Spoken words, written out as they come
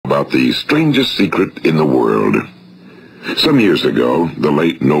about the strangest secret in the world. Some years ago, the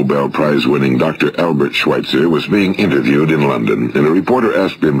late Nobel Prize-winning Dr. Albert Schweitzer was being interviewed in London, and a reporter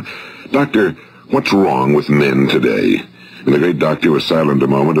asked him, "Doctor, what's wrong with men today?" And the great doctor was silent a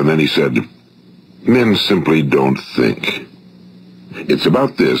moment, and then he said, "Men simply don't think." It's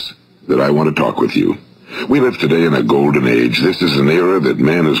about this that I want to talk with you. We live today in a golden age. This is an era that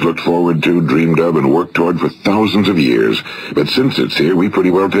man has looked forward to, dreamed of, and worked toward for thousands of years. But since it's here, we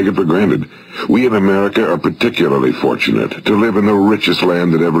pretty well take it for granted. We in America are particularly fortunate to live in the richest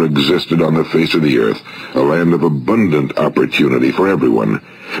land that ever existed on the face of the earth, a land of abundant opportunity for everyone.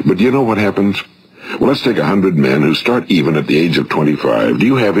 But do you know what happens? Well, let's take 100 men who start even at the age of 25. Do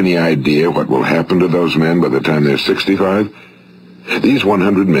you have any idea what will happen to those men by the time they're 65? These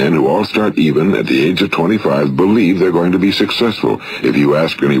 100 men who all start even at the age of 25 believe they're going to be successful. If you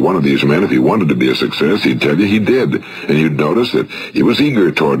ask any one of these men if he wanted to be a success, he'd tell you he did. And you'd notice that he was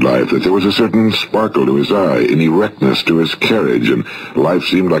eager toward life, that there was a certain sparkle to his eye, an erectness to his carriage, and life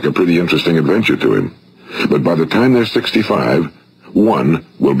seemed like a pretty interesting adventure to him. But by the time they're 65, 1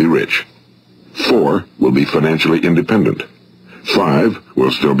 will be rich. 4 will be financially independent. 5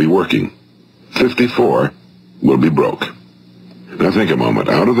 will still be working. 54 will be broke. Now think a moment.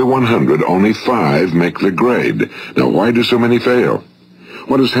 Out of the 100, only 5 make the grade. Now why do so many fail?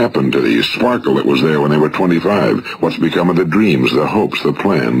 What has happened to the sparkle that was there when they were 25? What's become of the dreams, the hopes, the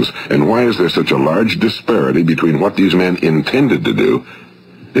plans? And why is there such a large disparity between what these men intended to do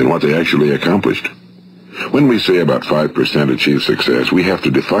and what they actually accomplished? When we say about 5% achieve success, we have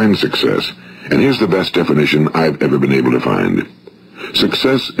to define success. And here's the best definition I've ever been able to find.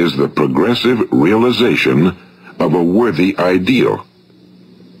 Success is the progressive realization of a worthy ideal.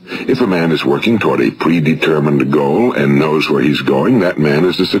 If a man is working toward a predetermined goal and knows where he's going, that man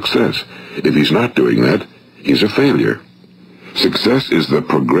is a success. If he's not doing that, he's a failure. Success is the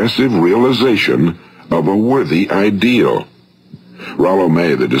progressive realization of a worthy ideal. Rollo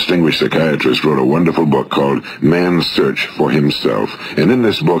May, the distinguished psychiatrist, wrote a wonderful book called Man's Search for Himself. And in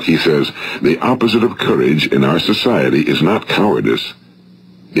this book he says, the opposite of courage in our society is not cowardice.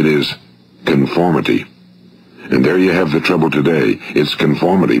 It is conformity. And there you have the trouble today. It's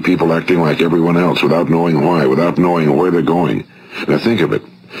conformity, people acting like everyone else without knowing why, without knowing where they're going. Now think of it.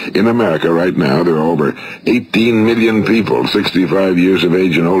 In America right now, there are over 18 million people 65 years of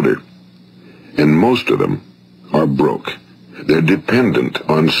age and older. And most of them are broke. They're dependent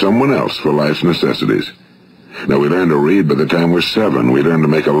on someone else for life's necessities. Now, we learn to read by the time we're 7. We learn to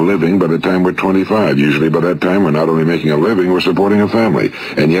make a living by the time we're 25. Usually by that time, we're not only making a living, we're supporting a family.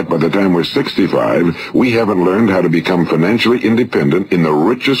 And yet, by the time we're 65, we haven't learned how to become financially independent in the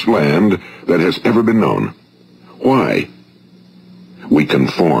richest land that has ever been known. Why? We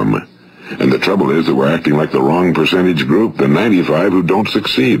conform. And the trouble is that we're acting like the wrong percentage group, the 95 who don't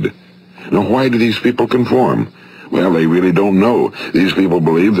succeed. Now, why do these people conform? Well, they really don't know. These people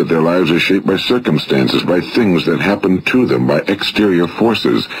believe that their lives are shaped by circumstances, by things that happen to them, by exterior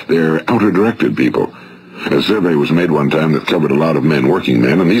forces. They're outer-directed people. A survey was made one time that covered a lot of men, working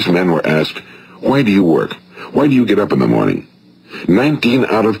men, and these men were asked, "Why do you work? Why do you get up in the morning?" 19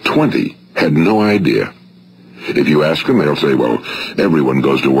 out of 20 had no idea. If you ask them, they'll say, well, everyone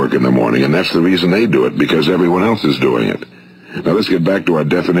goes to work in the morning, and that's the reason they do it, because everyone else is doing it. Now let's get back to our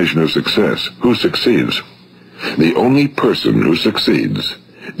definition of success. Who succeeds? The only person who succeeds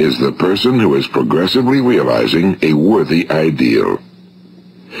is the person who is progressively realizing a worthy ideal.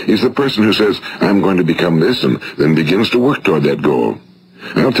 He's the person who says, I'm going to become this, and then begins to work toward that goal.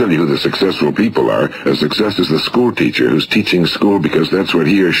 I'll tell you who the successful people are. A success is the school teacher who's teaching school because that's what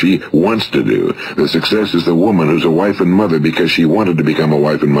he or she wants to do. The success is the woman who's a wife and mother because she wanted to become a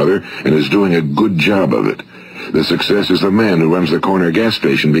wife and mother and is doing a good job of it. The success is the man who runs the corner gas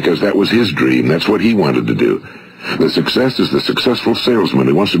station because that was his dream. That's what he wanted to do. The success is the successful salesman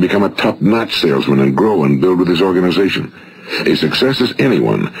who wants to become a top-notch salesman and grow and build with his organization. A success is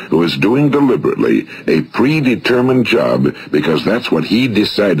anyone who is doing deliberately a predetermined job because that's what he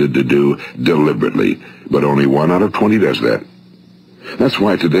decided to do deliberately. But only 1 out of 20 does that. That's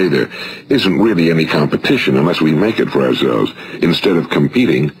why today there isn't really any competition unless we make it for ourselves. Instead of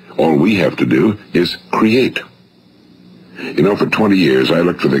competing, all we have to do is create. You know, for 20 years, I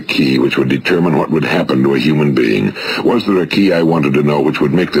looked for the key which would determine what would happen to a human being. Was there a key I wanted to know which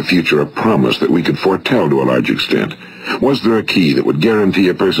would make the future a promise that we could foretell to a large extent? Was there a key that would guarantee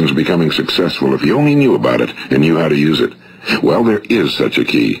a person's becoming successful if he only knew about it and knew how to use it? Well, there is such a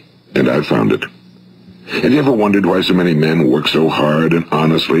key, and I've found it. Have you ever wondered why so many men work so hard and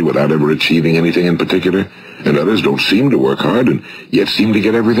honestly without ever achieving anything in particular, and others don't seem to work hard and yet seem to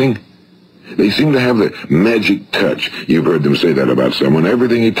get everything? They seem to have the magic touch. You've heard them say that about someone.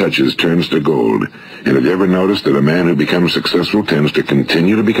 Everything he touches turns to gold. And have you ever noticed that a man who becomes successful tends to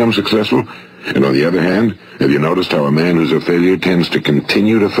continue to become successful? And on the other hand, have you noticed how a man who's a failure tends to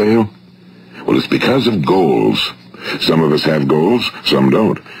continue to fail? Well, it's because of goals. Some of us have goals, some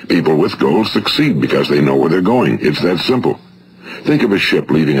don't. People with goals succeed because they know where they're going. It's that simple. Think of a ship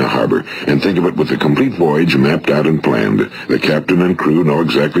leaving a harbor, and think of it with the complete voyage mapped out and planned. The captain and crew know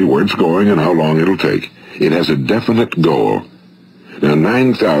exactly where it's going and how long it'll take. It has a definite goal. Now,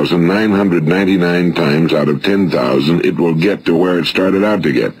 9,999 times out of 10,000, it will get to where it started out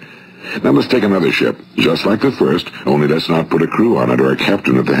to get. Now let's take another ship, just like the first, only let's not put a crew on it or a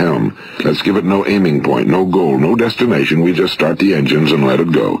captain at the helm. Let's give it no aiming point, no goal, no destination. We just start the engines and let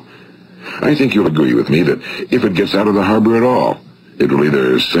it go. I think you'll agree with me that if it gets out of the harbor at all, it will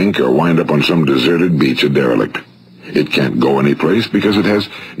either sink or wind up on some deserted beach, a derelict. It can't go anyplace because it has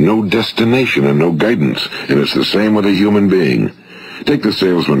no destination and no guidance, and it's the same with a human being. Take the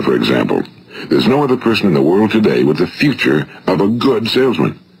salesman, for example. There's no other person in the world today with the future of a good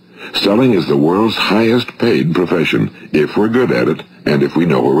salesman. Selling is the world's highest paid profession, if we're good at it and if we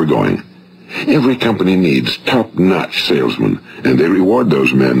know where we're going. Every company needs top-notch salesmen, and they reward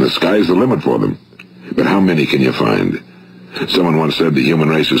those men. The sky's the limit for them. But how many can you find? Someone once said the human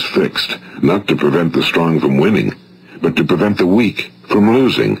race is fixed, not to prevent the strong from winning, but to prevent the weak from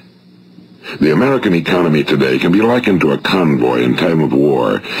losing. The American economy today can be likened to a convoy in time of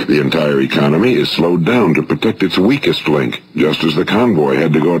war. The entire economy is slowed down to protect its weakest link, just as the convoy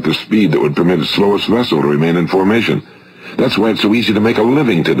had to go at the speed that would permit its slowest vessel to remain in formation. That's why it's so easy to make a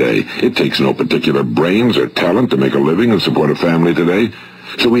living today. It takes no particular brains or talent to make a living and support a family today.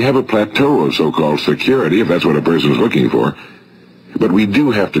 So we have a plateau of so-called security, if that's what a person's looking for. But we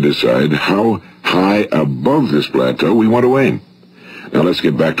do have to decide how high above this plateau we want to aim. Now let's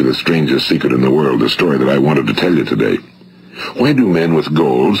get back to the strangest secret in the world, the story that I wanted to tell you today. Why do men with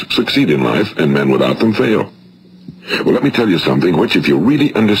goals succeed in life and men without them fail? Well, let me tell you something which, if you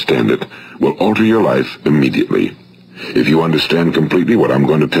really understand it, will alter your life immediately. If you understand completely what I'm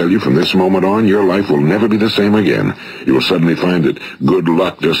going to tell you from this moment on, your life will never be the same again. You will suddenly find that good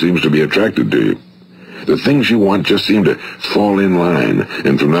luck just seems to be attracted to you. The things you want just seem to fall in line,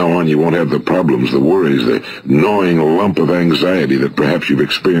 and from now on you won't have the problems, the worries, the gnawing lump of anxiety that perhaps you've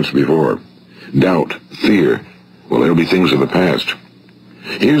experienced before. Doubt, fear, well, they'll be things of the past.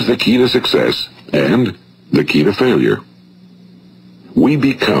 Here's the key to success and the key to failure. We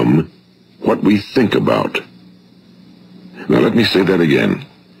become what we think about. Now let me say that again.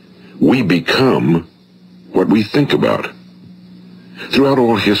 We become what we think about. Throughout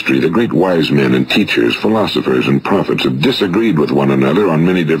all history, the great wise men and teachers, philosophers and prophets have disagreed with one another on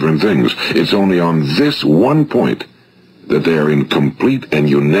many different things. It's only on this one point that they are in complete and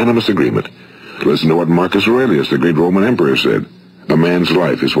unanimous agreement. Listen to what Marcus Aurelius, the great Roman emperor, said. A man's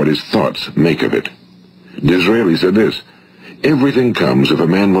life is what his thoughts make of it. Disraeli said this. Everything comes if a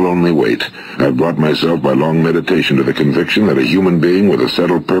man will only wait. I've brought myself by long meditation to the conviction that a human being with a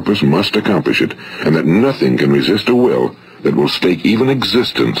settled purpose must accomplish it, and that nothing can resist a will that will stake even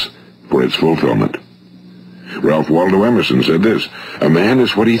existence for its fulfillment. Ralph Waldo Emerson said this, a man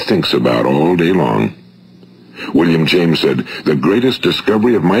is what he thinks about all day long. William James said, the greatest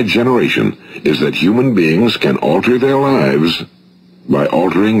discovery of my generation is that human beings can alter their lives by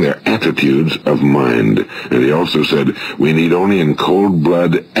altering their attitudes of mind. And he also said, we need only in cold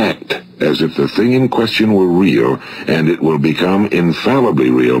blood act as if the thing in question were real, and it will become infallibly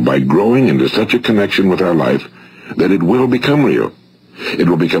real by growing into such a connection with our life that it will become real. It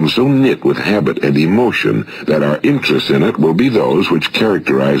will become so knit with habit and emotion that our interests in it will be those which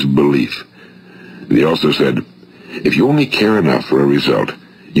characterize belief. And he also said, if you only care enough for a result,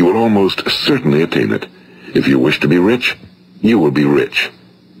 you will almost certainly attain it. If you wish to be rich, you will be rich.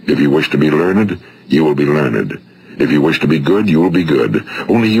 If you wish to be learned, you will be learned. If you wish to be good, you will be good.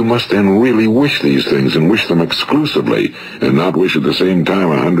 Only you must then really wish these things, and wish them exclusively, and not wish at the same time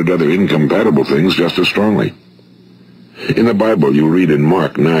 100 other incompatible things just as strongly. In the Bible, you read in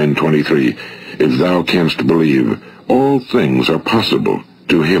Mark 9:23, if thou canst believe, all things are possible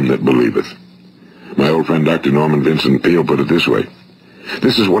to him that believeth. My old friend Dr. Norman Vincent Peale put it this way,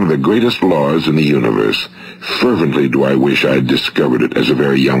 this is one of the greatest laws in the universe. Fervently do I wish I had discovered it as a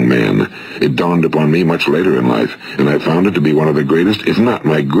very young man. It dawned upon me much later in life, and I found it to be one of the greatest, if not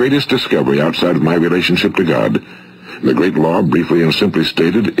my greatest discovery outside of my relationship to God. The great law, briefly and simply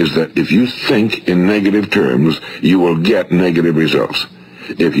stated, is that if you think in negative terms, you will get negative results.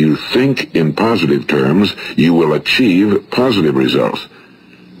 If you think in positive terms, you will achieve positive results.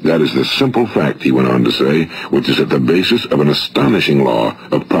 That is the simple fact, he went on to say, which is at the basis of an astonishing law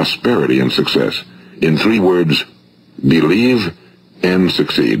of prosperity and success. In 3 words, believe and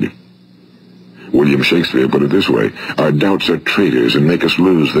succeed. William Shakespeare put it this way: our doubts are traitors and make us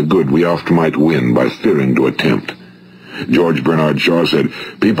lose the good we oft might win by fearing to attempt. George Bernard Shaw said,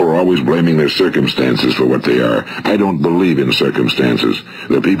 people are always blaming their circumstances for what they are. I don't believe in circumstances.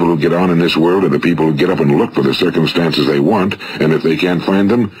 The people who get on in this world are the people who get up and look for the circumstances they want, and if they can't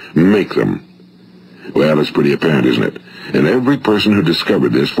find them, make them. Well, it's pretty apparent, isn't it? And every person who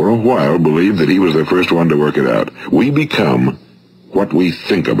discovered this for a while believed that he was the first one to work it out. We become what we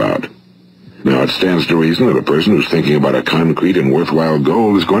think about. Now, it stands to reason that a person who's thinking about a concrete and worthwhile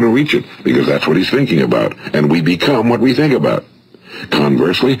goal is going to reach it, because that's what he's thinking about, and we become what we think about.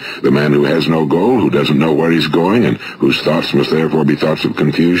 Conversely, the man who has no goal, who doesn't know where he's going, and whose thoughts must therefore be thoughts of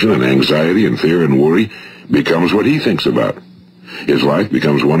confusion and anxiety and fear and worry, becomes what he thinks about. His life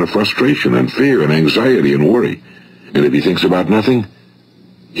becomes one of frustration and fear and anxiety and worry. And if he thinks about nothing,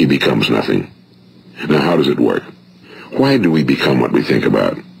 he becomes nothing. Now, how does it work? Why do we become what we think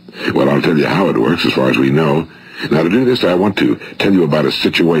about? Well, I'll tell you how it works as far as we know. Now, to do this, I want to tell you about a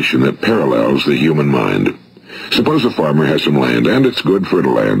situation that parallels the human mind. Suppose a farmer has some land, and it's good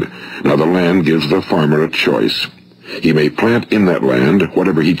fertile land. Now, the land gives the farmer a choice. He may plant in that land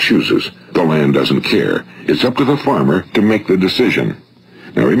whatever he chooses. The land doesn't care. It's up to the farmer to make the decision.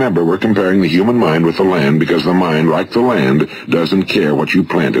 Now, remember, we're comparing the human mind with the land because the mind, like the land, doesn't care what you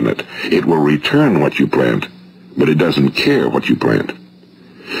plant in it. It will return what you plant, but it doesn't care what you plant.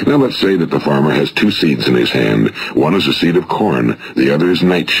 Now let's say that the farmer has 2 seeds in his hand. One is a seed of corn, the other is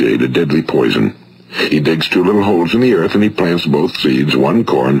nightshade, a deadly poison. He digs 2 little holes in the earth and he plants both seeds, one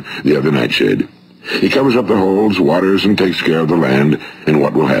corn, the other nightshade. He covers up the holes, waters, and takes care of the land, and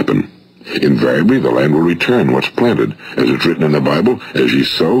what will happen? Invariably the land will return what's planted. As it's written in the Bible, as ye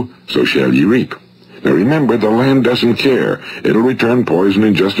sow, so shall ye reap. Now remember, the land doesn't care. It'll return poison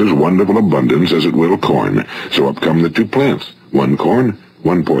in just as wonderful abundance as it will corn. So up come the 2 plants, one corn,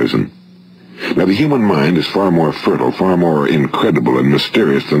 one poison. Now, the human mind is far more fertile, far more incredible and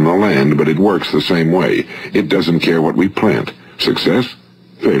mysterious than the land, but it works the same way. It doesn't care what we plant. Success,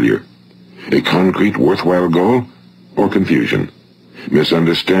 failure. A concrete, worthwhile goal, or confusion.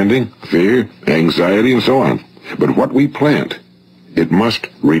 Misunderstanding, fear, anxiety, and so on. But what we plant, it must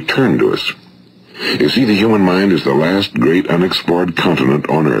return to us. You see, the human mind is the last great unexplored continent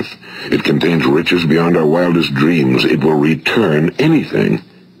on Earth. It contains riches beyond our wildest dreams. It will return anything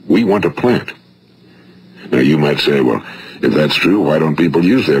we want to plant. Now, you might say, well, if that's true, why don't people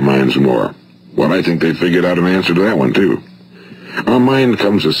use their minds more? Well, I think they figured out an answer to that one, too. Our mind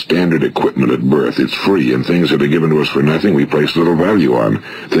comes as standard equipment at birth. It's free, and things that are given to us for nothing we place little value on.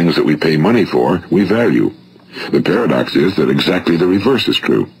 Things that we pay money for, we value. The paradox is that exactly the reverse is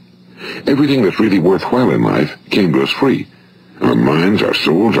true. Everything that's really worthwhile in life came to us free. Our minds, our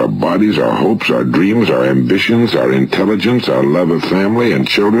souls, our bodies, our hopes, our dreams, our ambitions, our intelligence, our love of family and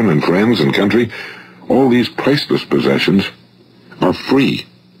children and friends and country, all these priceless possessions are free.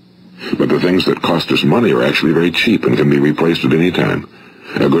 But the things that cost us money are actually very cheap and can be replaced at any time.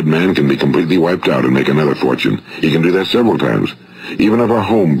 A good man can be completely wiped out and make another fortune. He can do that several times. Even if our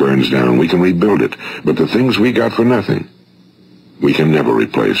home burns down, we can rebuild it. But the things we got for nothing, we can never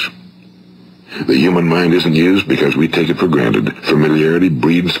replace. The human mind isn't used because we take it for granted. Familiarity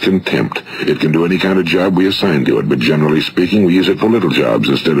breeds contempt. It can do any kind of job we assign to it, but generally speaking, we use it for little jobs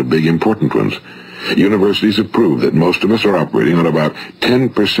instead of big, important ones. Universities have proved that most of us are operating on about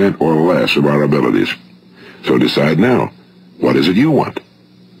 10% or less of our abilities. So decide now, what is it you want?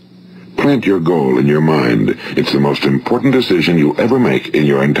 Plant your goal in your mind. It's the most important decision you'll ever make in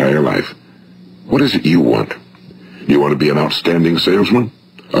your entire life. What is it you want? Do you want to be an outstanding salesman?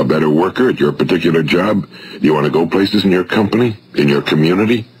 A better worker at your particular job? Do you want to go places in your company? In your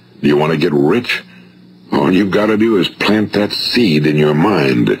community? Do you want to get rich? All you've got to do is plant that seed in your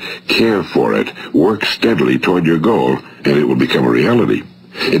mind, care for it, work steadily toward your goal, and it will become a reality.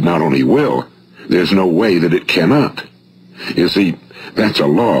 It not only will, there's no way that it cannot. You see, that's a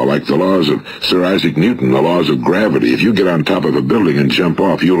law, like the laws of Sir Isaac Newton, the laws of gravity. If you get on top of a building and jump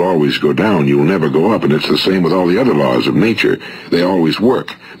off, you'll always go down, you'll never go up, and it's the same with all the other laws of nature. They always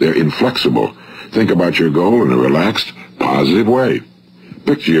work. They're inflexible. Think about your goal in a relaxed, positive way.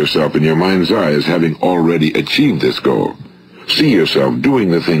 Picture yourself in your mind's eye as having already achieved this goal. See yourself doing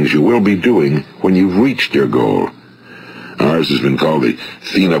the things you will be doing when you've reached your goal. Ours has been called the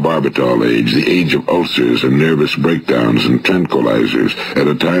phenobarbital age, the age of ulcers and nervous breakdowns and tranquilizers. At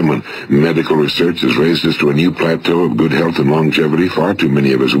a time when medical research has raised us to a new plateau of good health and longevity, far too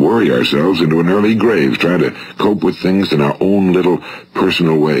many of us worry ourselves into an early grave trying to cope with things in our own little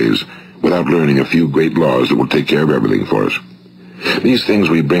personal ways without learning a few great laws that will take care of everything for us. These things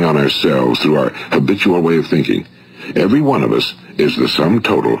we bring on ourselves through our habitual way of thinking. Every one of us is the sum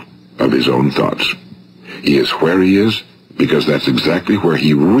total of his own thoughts. He is where he is because that's exactly where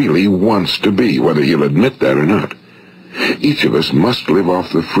he really wants to be, whether he'll admit that or not. Each of us must live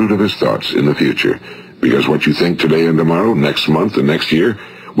off the fruit of his thoughts in the future, because what you think today and tomorrow, next month and next year,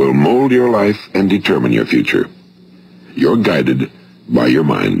 will mold your life and determine your future. You're guided by your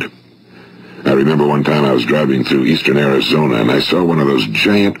mind. I remember one time I was driving through eastern Arizona, and I saw one of those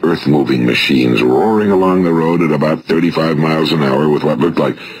giant earth-moving machines roaring along the road at about 35 miles an hour with what looked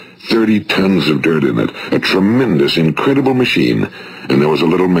like 30 tons of dirt in it. A tremendous, incredible machine, and there was a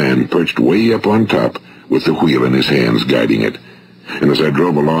little man perched way up on top with the wheel in his hands guiding it. And as I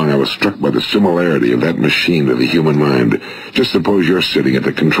drove along, I was struck by the similarity of that machine to the human mind. Just suppose you're sitting at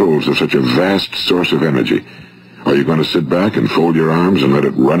the controls of such a vast source of energy. Are you going to sit back and fold your arms and let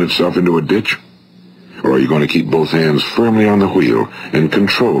it run itself into a ditch? Or are you going to keep both hands firmly on the wheel and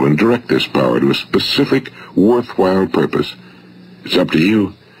control and direct this power to a specific, worthwhile purpose? It's up to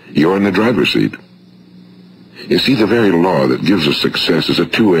you. You're in the driver's seat. You see, the very law that gives us success is a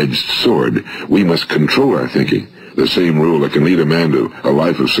two-edged sword. We must control our thinking. The same rule that can lead a man to a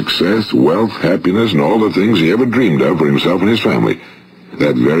life of success, wealth, happiness, and all the things he ever dreamed of for himself and his family.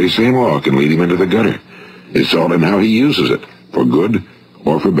 That very same law can lead him into the gutter. It's all in how he uses it, for good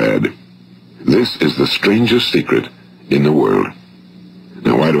or for bad. This is the strangest secret in the world.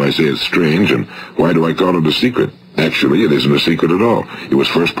 Now, why do I say it's strange, and why do I call it a secret? Actually, it isn't a secret at all. It was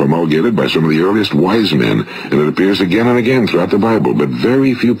first promulgated by some of the earliest wise men, and it appears again and again throughout the Bible, but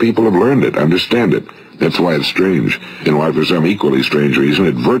very few people have learned it, understand it. That's why it's strange, and why for some equally strange reason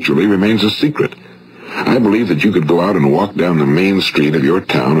it virtually remains a secret. I believe that you could go out and walk down the main street of your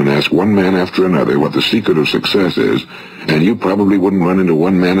town and ask one man after another what the secret of success is, and you probably wouldn't run into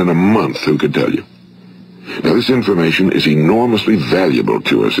one man in a month who could tell you. Now, this information is enormously valuable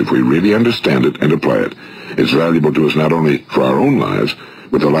to us if we really understand it and apply it. It's valuable to us not only for our own lives,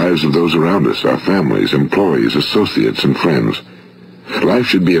 but the lives of those around us, our families, employees, associates, and friends. Life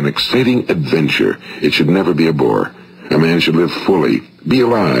should be an exciting adventure. It should never be a bore. A man should live fully, be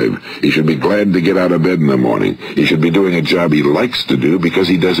alive. He should be glad to get out of bed in the morning. He should be doing a job he likes to do because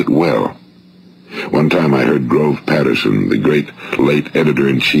he does it well. One time I heard Grove Patterson, the great late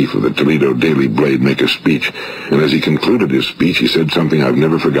editor-in-chief of the Toledo Daily Blade, make a speech, and as he concluded his speech, he said something I've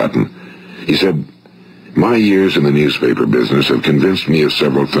never forgotten. He said, "My years in the newspaper business have convinced me of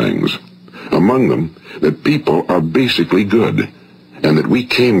several things. Among them, that people are basically good, and that we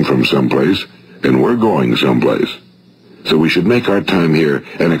came from someplace, and we're going someplace. So we should make our time here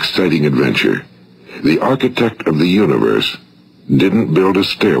an exciting adventure. The architect of the universe didn't build a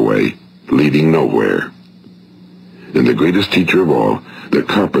stairway leading nowhere." And the greatest teacher of all, the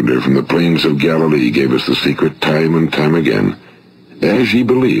carpenter from the plains of Galilee, gave us the secret time and time again. As ye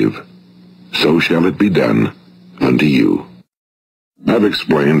believe, so shall it be done unto you. I've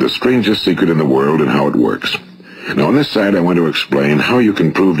explained the strangest secret in the world and how it works. Now, on this side, I want to explain how you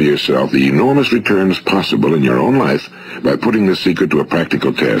can prove to yourself the enormous returns possible in your own life by putting this secret to a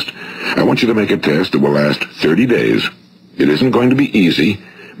practical test. I want you to make a test that will last 30 days. It isn't going to be easy,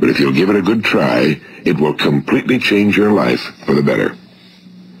 but if you'll give it a good try, it will completely change your life for the better.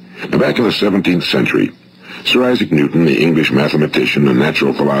 Now, back in the 17th century, Sir Isaac Newton, the English mathematician and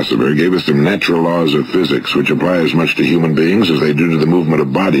natural philosopher, gave us some natural laws of physics which apply as much to human beings as they do to the movement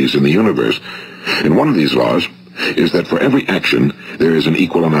of bodies in the universe. And one of these laws is that for every action, there is an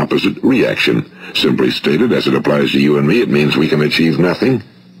equal and opposite reaction. Simply stated, as it applies to you and me, it means we can achieve nothing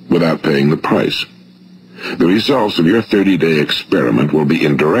without paying the price. The results of your 30-day experiment will be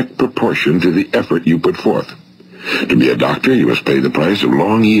in direct proportion to the effort you put forth. To be a doctor, you must pay the price of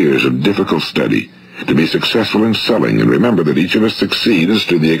long years of difficult study. To be successful in selling, and remember that each of us succeeds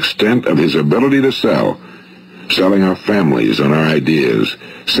to the extent of his ability to sell. Selling our families on our ideas,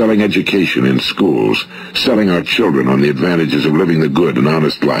 selling education in schools, selling our children on the advantages of living the good and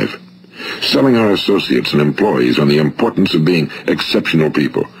honest life, selling our associates and employees on the importance of being exceptional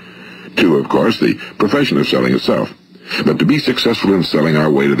people. To, of course, the profession of selling itself. But to be successful in selling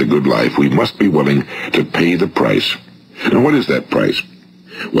our way to the good life, we must be willing to pay the price. And what is that price?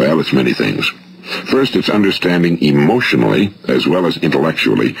 Well, it's many things. First, it's understanding emotionally, as well as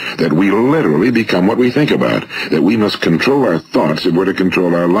intellectually, that we literally become what we think about, that we must control our thoughts if we're to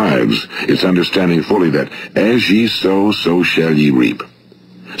control our lives. It's understanding fully that as ye sow, so shall ye reap.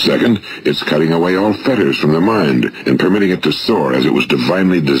 Second, it's cutting away all fetters from the mind and permitting it to soar as it was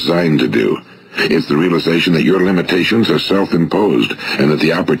divinely designed to do. It's the realization that your limitations are self-imposed and that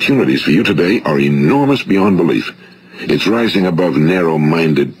the opportunities for you today are enormous beyond belief. It's rising above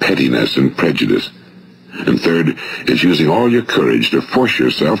narrow-minded pettiness and prejudice. And third, it's using all your courage to force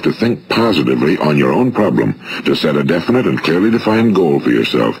yourself to think positively on your own problem, to set a definite and clearly defined goal for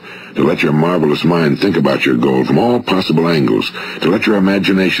yourself, to let your marvelous mind think about your goal from all possible angles, to let your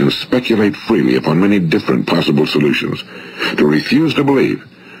imagination speculate freely upon many different possible solutions, to refuse to believe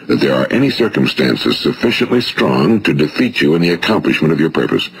that there are any circumstances sufficiently strong to defeat you in the accomplishment of your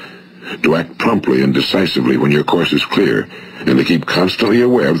purpose, to act promptly and decisively when your course is clear, and to keep constantly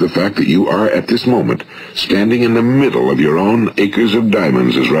aware of the fact that you are at this moment standing in the middle of your own acres of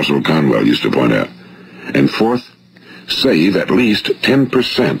diamonds, as Russell Conwell used to point out. And fourth, save at least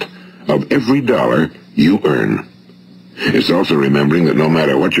 10% of every dollar you earn. It's also remembering that no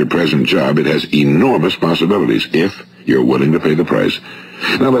matter what your present job, it has enormous possibilities if you're willing to pay the price.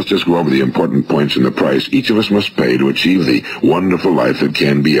 Now let's just go over the important points in the price each of us must pay to achieve the wonderful life that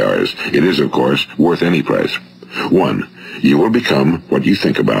can be ours. It is, of course, worth any price. 1. You will become what you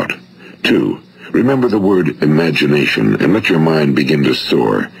think about. 2. Remember the word imagination and let your mind begin to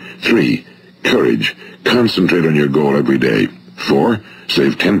soar. 3. Courage. Concentrate on your goal every day. 4.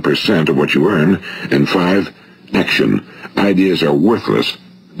 Save 10% of what you earn. And 5. Action. Ideas are worthless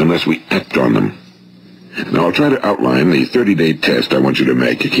unless we act on them. Now I'll try to outline the 30-day test I want you to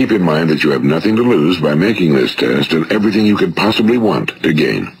make. Keep in mind that you have nothing to lose by making this test and everything you could possibly want to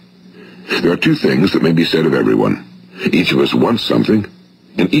gain. There are two things that may be said of everyone. Each of us wants something,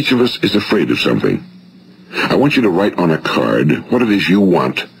 and each of us is afraid of something. I want you to write on a card what it is you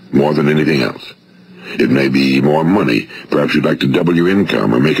want more than anything else. It may be more money. Perhaps you'd like to double your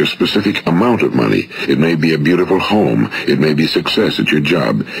income or make a specific amount of money. It may be a beautiful home. It may be success at your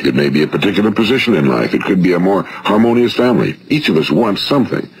job. It may be a particular position in life. It could be a more harmonious family. Each of us wants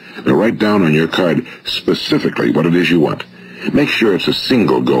something. Now write down on your card specifically what it is you want. Make sure it's a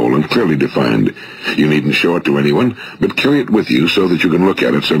single goal and clearly defined. You needn't show it to anyone, but carry it with you so that you can look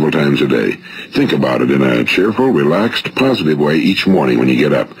at it several times a day. Think about it in a cheerful, relaxed, positive way each morning when you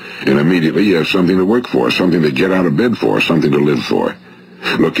get up. And immediately you have something to work for, something to get out of bed for, something to live for.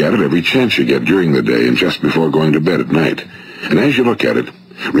 Look at it every chance you get during the day and just before going to bed at night. And as you look at it,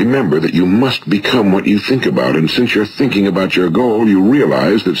 remember that you must become what you think about, and since you're thinking about your goal, you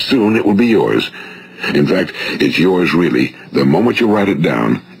realize that soon it will be yours. In fact, it's yours really the moment you write it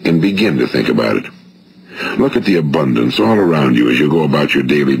down and begin to think about it. Look at the abundance all around you as you go about your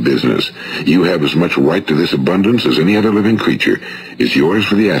daily business. You have as much right to this abundance as any other living creature. It's yours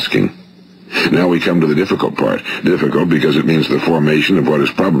for the asking. Now we come to the difficult part. Difficult because it means the formation of what is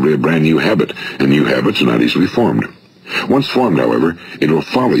probably a brand new habit, and new habits are not easily formed. Once formed, however, it will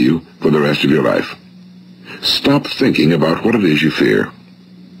follow you for the rest of your life. Stop thinking about what it is you fear.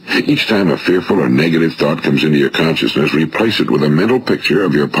 Each time a fearful or negative thought comes into your consciousness, replace it with a mental picture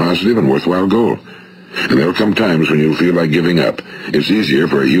of your positive and worthwhile goal. And there will come times when you'll feel like giving up. It's easier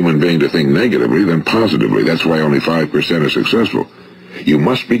for a human being to think negatively than positively. That's why only 5% are successful. You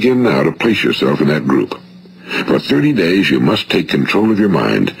must begin now to place yourself in that group. For 30 days, you must take control of your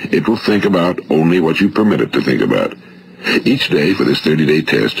mind. It will think about only what you permit it to think about. Each day for this 30-day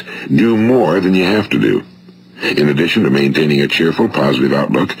test, do more than you have to do. In addition to maintaining a cheerful, positive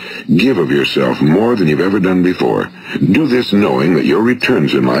outlook, give of yourself more than you've ever done before. Do this knowing that your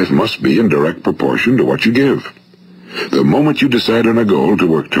returns in life must be in direct proportion to what you give. The moment you decide on a goal to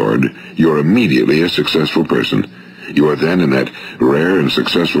work toward, you're immediately a successful person. You are then in that rare and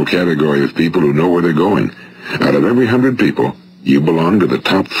successful category of people who know where they're going. Out of every 100 people, you belong to the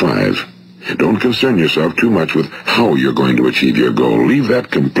top 5. Don't concern yourself too much with how you're going to achieve your goal. Leave that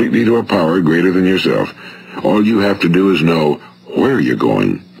completely to a power greater than yourself. All you have to do is know where you're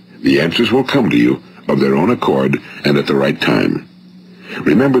going. The answers will come to you of their own accord and at the right time.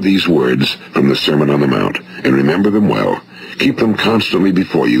 Remember these words from the Sermon on the Mount, and remember them well. Keep them constantly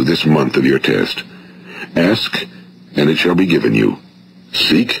before you this month of your test. Ask, and it shall be given you.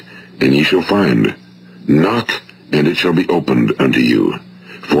 Seek, and ye shall find. Knock, and it shall be opened unto you.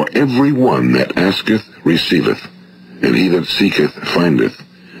 For every one that asketh receiveth, and he that seeketh findeth,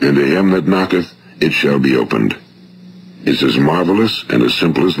 and to him that knocketh it shall be opened. It's as marvelous and as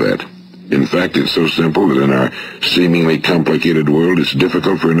simple as that. In fact, it's so simple that in our seemingly complicated world, it's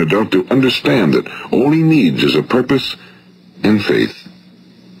difficult for an adult to understand that all he needs is a purpose and faith.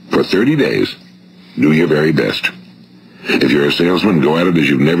 For 30 days, Do your very best. If you're a salesman, go at it as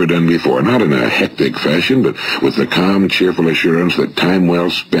you've never done before, not in a hectic fashion, but with the calm, cheerful assurance that time well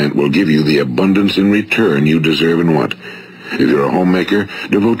spent will give you the abundance in return you deserve and want. If you're a homemaker,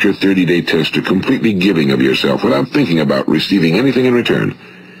 devote your 30-day test to completely giving of yourself without thinking about receiving anything in return,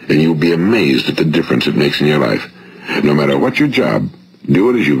 and you'll be amazed at the difference it makes in your life. No matter what your job, do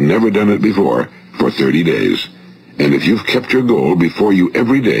it as you've never done it before for 30 days. And if you've kept your goal before you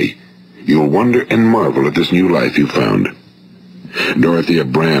every day, you'll wonder and marvel at this new life you've found. Dorothea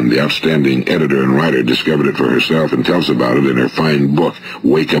Brand, the outstanding editor and writer, discovered it for herself and tells about it in her fine book,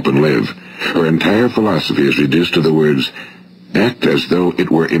 Wake Up and Live. Her entire philosophy is reduced to the words, act as though it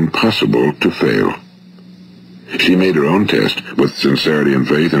were impossible to fail. She made her own test with sincerity and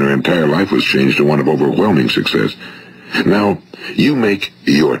faith, and her entire life was changed to one of overwhelming success. Now, you make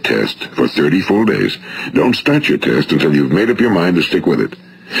your test for 30 full days. Don't start your test until you've made up your mind to stick with it.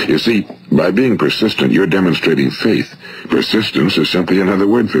 You see, by being persistent, you're demonstrating faith. Persistence is simply another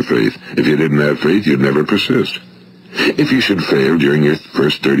word for faith. If you didn't have faith, you'd never persist. If you should fail during your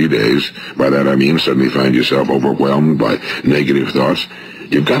first 30 days, by that I mean suddenly find yourself overwhelmed by negative thoughts,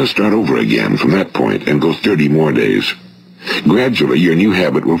 you've got to start over again from that point and go 30 more days. Gradually, your new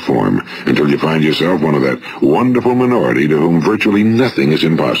habit will form until you find yourself one of that wonderful minority to whom virtually nothing is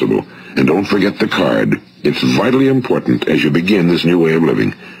impossible. And don't forget the card. It's vitally important as you begin this new way of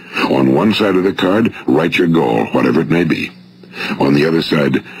living. On one side of the card, write your goal, whatever it may be. On the other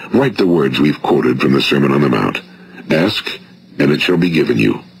side, write the words we've quoted from the Sermon on the Mount. Ask, and it shall be given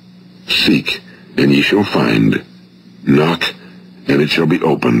you. Seek, and ye shall find. Knock, and it shall be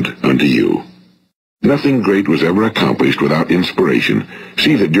opened unto you. Nothing great was ever accomplished without inspiration.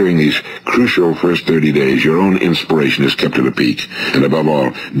 See that during these crucial first 30 days, your own inspiration is kept at a peak. And above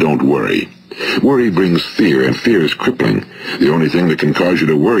all, don't worry. Worry brings fear, and fear is crippling. The only thing that can cause you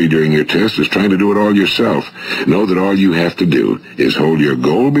to worry during your test is trying to do it all yourself. Know that all you have to do is hold your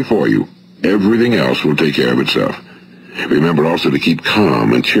goal before you. Everything else will take care of itself. Remember also to keep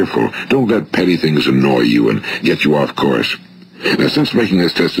calm and cheerful. Don't let petty things annoy you and get you off course. Now, since making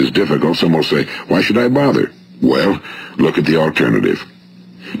this test is difficult, some will say, why should I bother? Well, look at the alternative.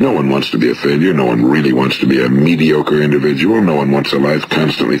 No one wants to be a failure. No one really wants to be a mediocre individual. No one wants a life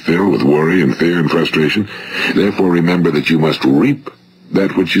constantly filled with worry and fear and frustration. Therefore, remember that you must reap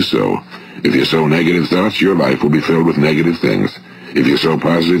that which you sow. If you sow negative thoughts, your life will be filled with negative things. If you sow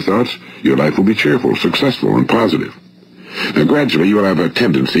positive thoughts, your life will be cheerful, successful, and positive. Now, gradually, you will have a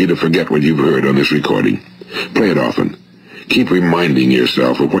tendency to forget what you've heard on this recording. Play it often. Keep reminding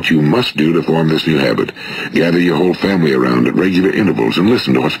yourself of what you must do to form this new habit. Gather your whole family around at regular intervals and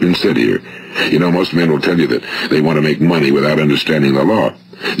listen to what's been said here. You know, most men will tell you that they want to make money without understanding the law.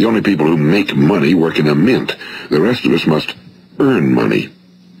 The only people who make money work in a mint. The rest of us must earn money.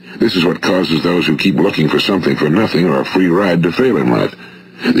 This is what causes those who keep looking for something for nothing or a free ride to fail in life.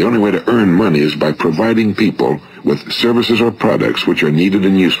 The only way to earn money is by providing people with services or products which are needed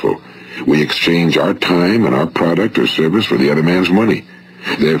and useful. We exchange our time and our product or service for the other man's money.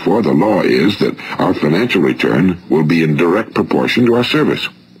 Therefore, the law is that our financial return will be in direct proportion to our service.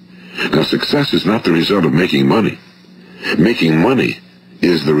 Now, success is not the result of making money. Making money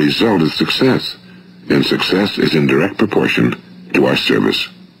is the result of success, and success is in direct proportion to our service.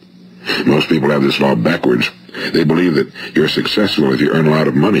 Most people have this law backwards. They believe that you're successful if you earn a lot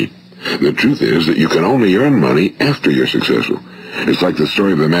of money. The truth is that you can only earn money after you're successful. It's like the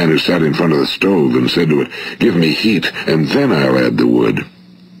story of the man who sat in front of the stove and said to it, "Give me heat, and then I'll add the wood."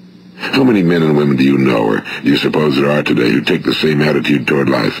 How many men and women do you know, or do you suppose there are today, who take the same attitude toward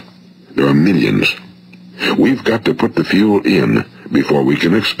life? There are millions. We've got to put the fuel in before we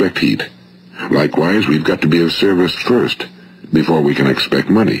can expect heat. Likewise, we've got to be of service first before we can expect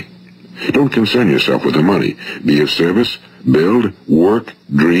money. Don't concern yourself with the money. Be of service, build, work,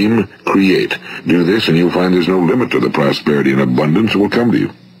 dream, create. Do this and you'll find there's no limit to the prosperity and abundance that will come to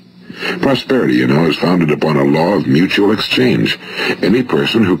you. Prosperity, you know, is founded upon a law of mutual exchange. Any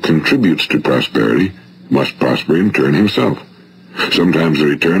person who contributes to prosperity must prosper in turn himself. Sometimes the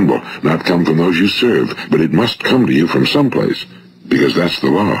return will not come from those you serve, but it must come to you from someplace, because that's the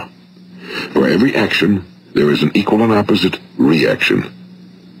law. For every action, there is an equal and opposite reaction.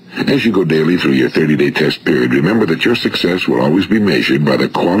 As you go daily through your 30-day test period, remember that your success will always be measured by the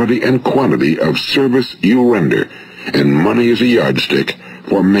quality and quantity of service you render, and money is a yardstick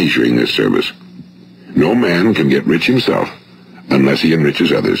for measuring this service. No man can get rich himself unless he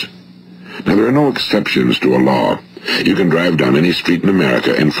enriches others. Now, there are no exceptions to a law. You can drive down any street in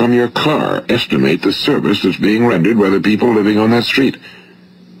America and from your car estimate the service that's being rendered by the people living on that street.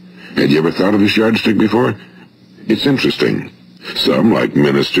 Had you ever thought of this yardstick before? It's interesting. Some, like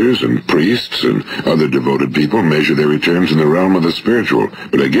ministers and priests and other devoted people, measure their returns in the realm of the spiritual,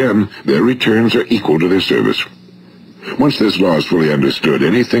 but again, their returns are equal to their service. Once this law is fully understood,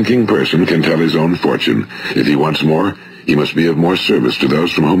 any thinking person can tell his own fortune. If he wants more, he must be of more service to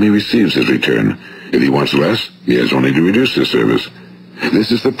those from whom he receives his return. If he wants less, he has only to reduce his service.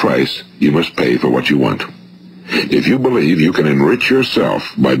 This is the price you must pay for what you want. If you believe you can enrich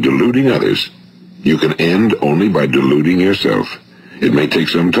yourself by deluding others, you can end only by deluding yourself. It may take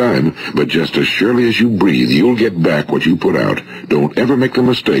some time, but just as surely as you breathe, you'll get back what you put out. Don't ever make the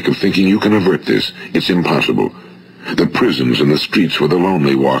mistake of thinking you can avert this. It's impossible. The prisons and the streets where the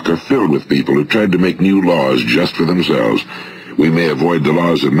lonely walk are filled with people who tried to make new laws just for themselves. We may avoid the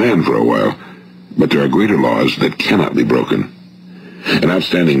laws of man for a while, but there are greater laws that cannot be broken. An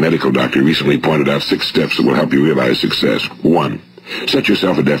outstanding medical doctor recently pointed out 6 steps that will help you realize success. 1. Set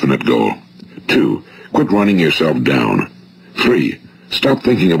yourself a definite goal. 2. Quit running yourself down. 3. Stop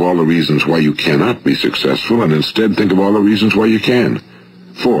thinking of all the reasons why you cannot be successful and instead think of all the reasons why you can.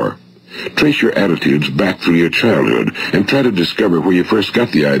 4. Trace your attitudes back through your childhood and try to discover where you first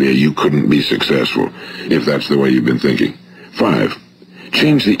got the idea you couldn't be successful, if that's the way you've been thinking. 5.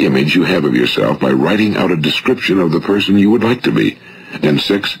 Change the image you have of yourself by writing out a description of the person you would like to be. And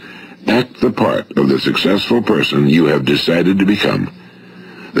 6. Act the part of the successful person you have decided to become.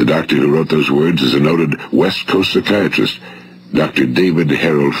 The doctor who wrote those words is a noted West Coast psychiatrist, Dr. David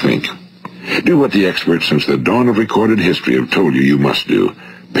Harold Fink. Do what the experts since the dawn of recorded history have told you must do.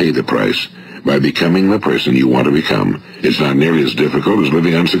 Pay the price by becoming the person you want to become. It's not nearly as difficult as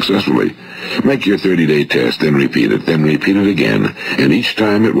living unsuccessfully. Make your 30-day test, then repeat it again, and each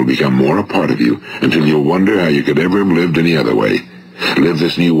time it will become more a part of you until you'll wonder how you could ever have lived any other way. Live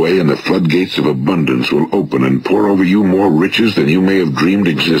this new way and the floodgates of abundance will open and pour over you more riches than you may have dreamed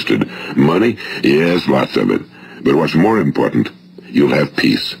existed. Money? Yes, lots of it. But what's more important, you'll have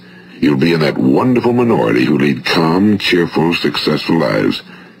peace. You'll be in that wonderful minority who lead calm, cheerful, successful lives.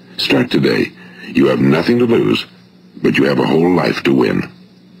 Start today. You have nothing to lose, but you have a whole life to win.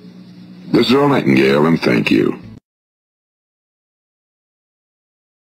 This is Earl Nightingale, and thank you.